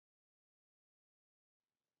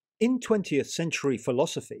In 20th century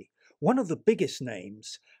philosophy, one of the biggest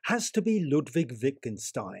names has to be Ludwig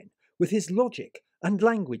Wittgenstein, with his logic and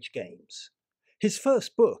language games. His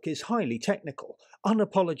first book is highly technical,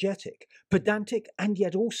 unapologetic, pedantic, and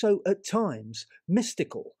yet also, at times,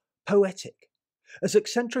 mystical, poetic. As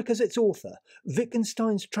eccentric as its author,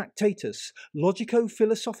 Wittgenstein's Tractatus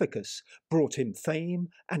Logico-Philosophicus brought him fame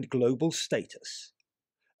and global status.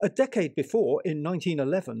 A decade before, in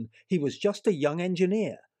 1911, he was just a young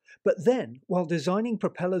engineer. But then, while designing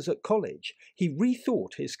propellers at college, he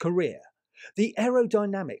rethought his career. The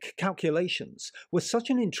aerodynamic calculations were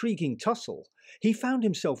such an intriguing tussle, he found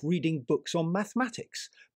himself reading books on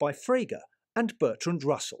mathematics by Frege and Bertrand.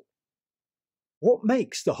 What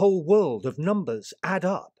makes the whole world of numbers add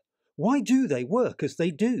up? Why do they work as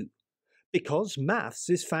they do? Because maths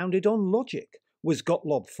is founded on logic, was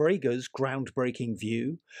Gottlob Frege's groundbreaking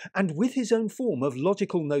view, and with his own form of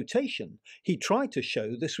logical notation, he tried to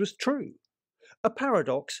show this was true. A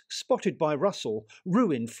paradox spotted by Russell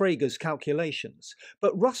ruined Frege's calculations,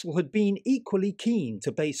 but Russell had been equally keen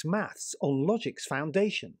to base maths on logic's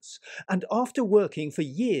foundations, and after working for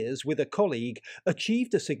years with a colleague,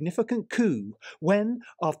 achieved a significant coup when,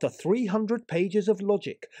 after 300 pages of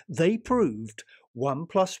logic, they proved 1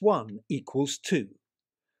 + 1 = 2.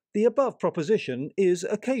 The above proposition is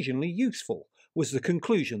occasionally useful, was the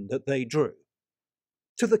conclusion that they drew.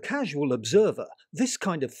 To the casual observer, this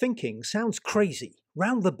kind of thinking sounds crazy,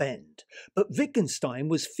 round the bend, but Wittgenstein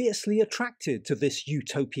was fiercely attracted to this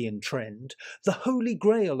utopian trend, the holy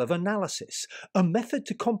grail of analysis, a method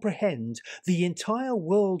to comprehend the entire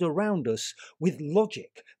world around us with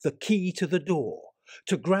logic, the key to the door,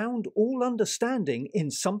 to ground all understanding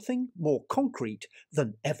in something more concrete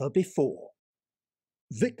than ever before.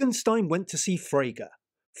 Wittgenstein went to see Frege.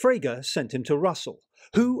 Frege sent him to Russell,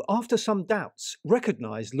 who, after some doubts,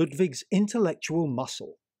 recognised Ludwig's intellectual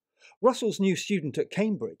muscle. Russell's new student at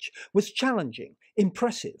Cambridge was challenging,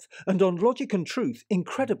 impressive, and on logic and truth,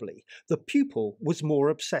 incredibly, the pupil was more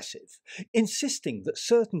obsessive, insisting that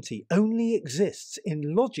certainty only exists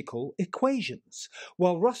in logical equations,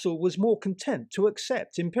 while Russell was more content to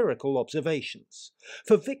accept empirical observations.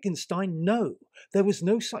 For Wittgenstein, no, there was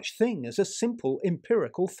no such thing as a simple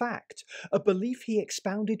empirical fact, a belief he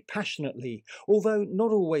expounded passionately, although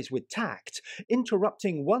not always with tact,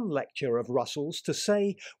 interrupting one lecture of Russell's to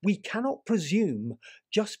say, "We cannot presume,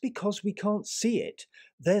 just because we can't see it,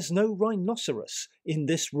 there's no rhinoceros in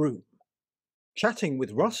this room." Chatting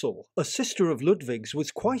with Russell, a sister of Ludwig's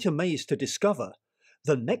was quite amazed to discover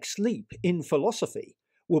the next leap in philosophy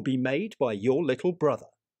will be made by your little brother.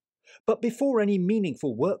 But before any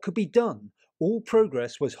meaningful work could be done, all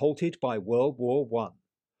progress was halted by World War I.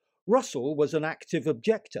 Russell was an active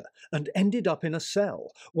objector and ended up in a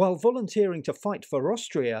cell. While volunteering to fight for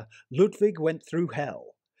Austria, Ludwig went through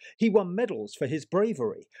hell. He won medals for his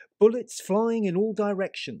bravery, bullets flying in all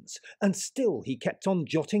directions, and still he kept on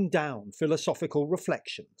jotting down philosophical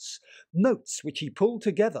reflections, notes which he pulled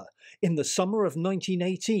together in the summer of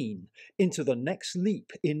 1918 into the next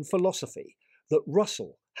leap in philosophy that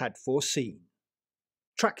Russell had foreseen.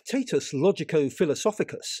 Tractatus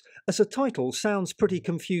Logico-Philosophicus as a title sounds pretty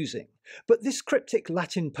confusing, but this cryptic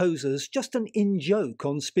Latin poses just an in-joke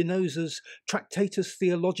on Spinoza's Tractatus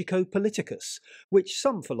Theologico-Politicus, which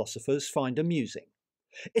some philosophers find amusing.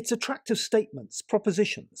 It's a tract of statements,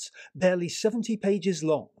 propositions, barely 70 pages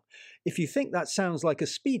long. If you think that sounds like a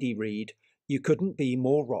speedy read, you couldn't be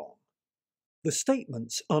more wrong. The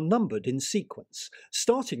statements are numbered in sequence,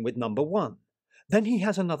 starting with number 1. Then he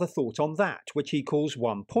has another thought on that, which he calls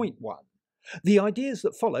 1.1. The ideas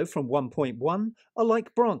that follow from 1.1 are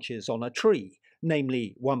like branches on a tree,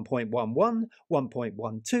 namely 1.11,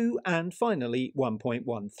 1.12, and finally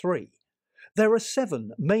 1.13. There are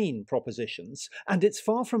 7 main propositions, and it's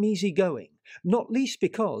far from easy going, not least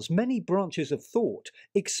because many branches of thought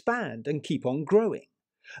expand and keep on growing.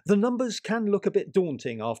 The numbers can look a bit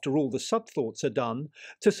daunting after all the sub-thoughts are done.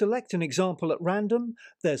 To select an example at random,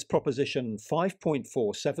 there's proposition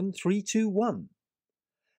 5.47321.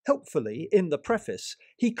 Helpfully, in the preface,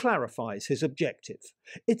 he clarifies his objective.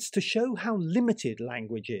 It's to show how limited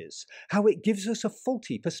language is, how it gives us a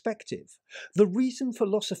faulty perspective. The reason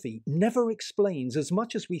philosophy never explains as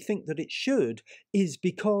much as we think that it should is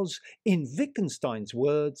because, in Wittgenstein's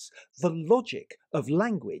words, the logic of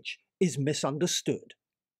language is misunderstood.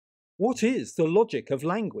 What is the logic of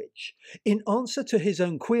language? In answer to his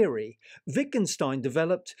own query, Wittgenstein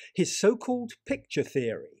developed his so-called picture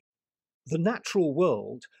theory. The natural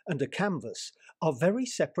world and a canvas are very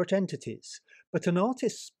separate entities, but an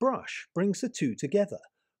artist's brush brings the two together,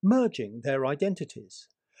 merging their identities.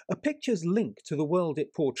 A picture's link to the world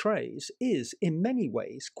it portrays is, in many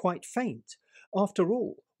ways, quite faint. After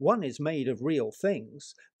all, one is made of real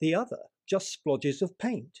things, the other just splodges of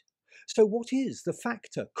paint. So what is the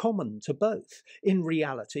factor common to both in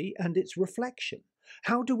reality and its reflection?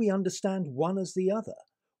 How do we understand one as the other?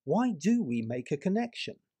 Why do we make a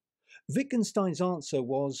connection? Wittgenstein's answer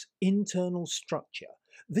was internal structure.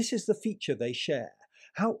 This is the feature they share,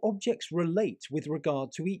 how objects relate with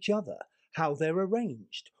regard to each other, how they're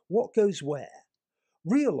arranged, what goes where.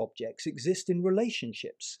 Real objects exist in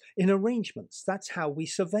relationships, in arrangements, that's how we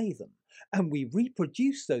survey them, and we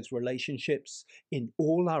reproduce those relationships in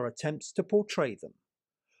all our attempts to portray them.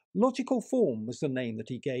 Logical form was the name that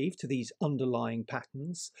he gave to these underlying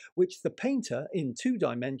patterns, which the painter in 2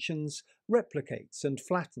 dimensions replicates and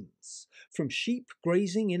flattens. From sheep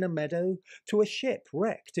grazing in a meadow to a ship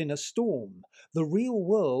wrecked in a storm, the real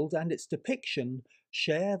world and its depiction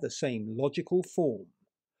share the same logical form.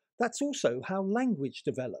 That's also how language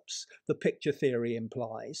develops, the picture theory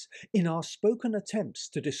implies. In our spoken attempts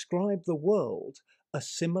to describe the world, a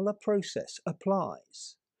similar process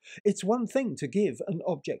applies. It's one thing to give an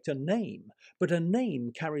object a name, but a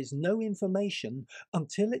name carries no information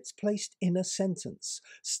until it's placed in a sentence,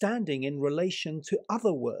 standing in relation to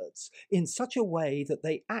other words in such a way that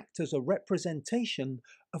they act as a representation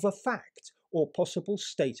of a fact or possible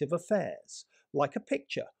state of affairs, like a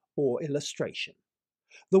picture or illustration.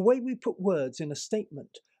 The way we put words in a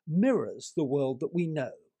statement mirrors the world that we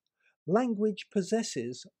know. Language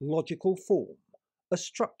possesses logical form, a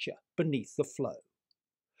structure beneath the flow.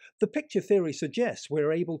 The picture theory suggests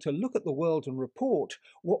we're able to look at the world and report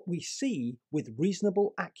what we see with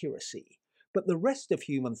reasonable accuracy, but the rest of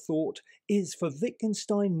human thought is for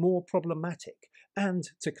Wittgenstein more problematic, and,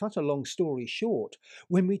 to cut a long story short,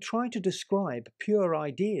 when we try to describe pure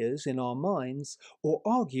ideas in our minds or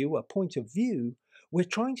argue a point of view, we're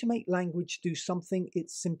trying to make language do something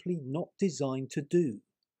it's simply not designed to do.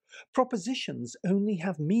 Propositions only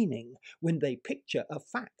have meaning when they picture a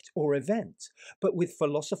fact or event, but with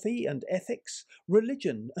philosophy and ethics,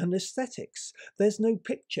 religion and aesthetics, there's no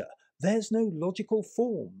picture, there's no logical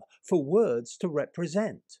form for words to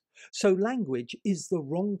represent. So language is the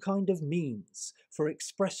wrong kind of means for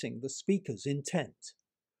expressing the speaker's intent.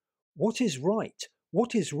 What is right?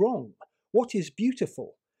 What is wrong? What is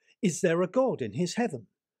beautiful? Is there a God in his heaven?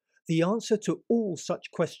 The answer to all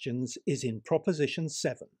such questions is in Proposition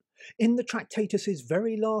 7. In the Tractatus's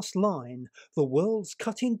very last line, the world's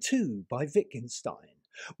cut in two by Wittgenstein.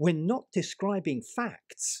 When not describing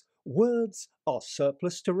facts, words are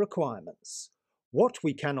surplus to requirements. What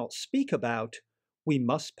we cannot speak about, we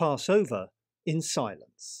must pass over in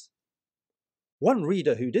silence. One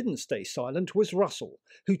reader who didn't stay silent was Russell,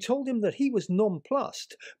 who told him that he was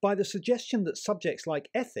nonplussed by the suggestion that subjects like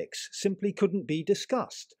ethics simply couldn't be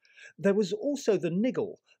discussed. There was also the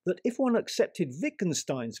niggle that if one accepted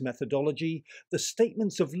Wittgenstein's methodology, the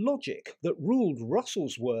statements of logic that ruled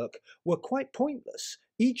Russell's work were quite pointless,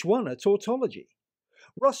 each one a tautology.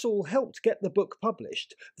 Russell helped get the book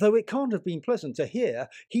published, though it can't have been pleasant to hear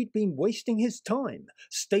he'd been wasting his time,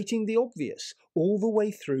 stating the obvious all the way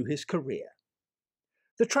through his career.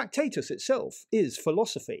 The Tractatus itself is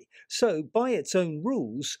philosophy, so by its own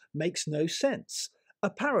rules makes no sense.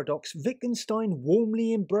 A paradox Wittgenstein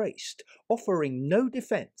warmly embraced, offering no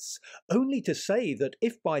defence, only to say that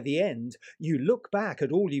if by the end you look back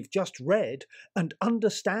at all you've just read and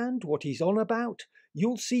understand what he's on about,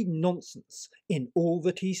 you'll see nonsense in all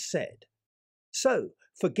that he's said. So,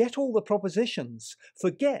 forget all the propositions,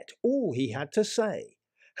 forget all he had to say.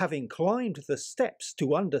 Having climbed the steps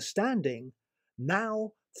to understanding,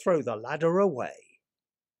 now throw the ladder away.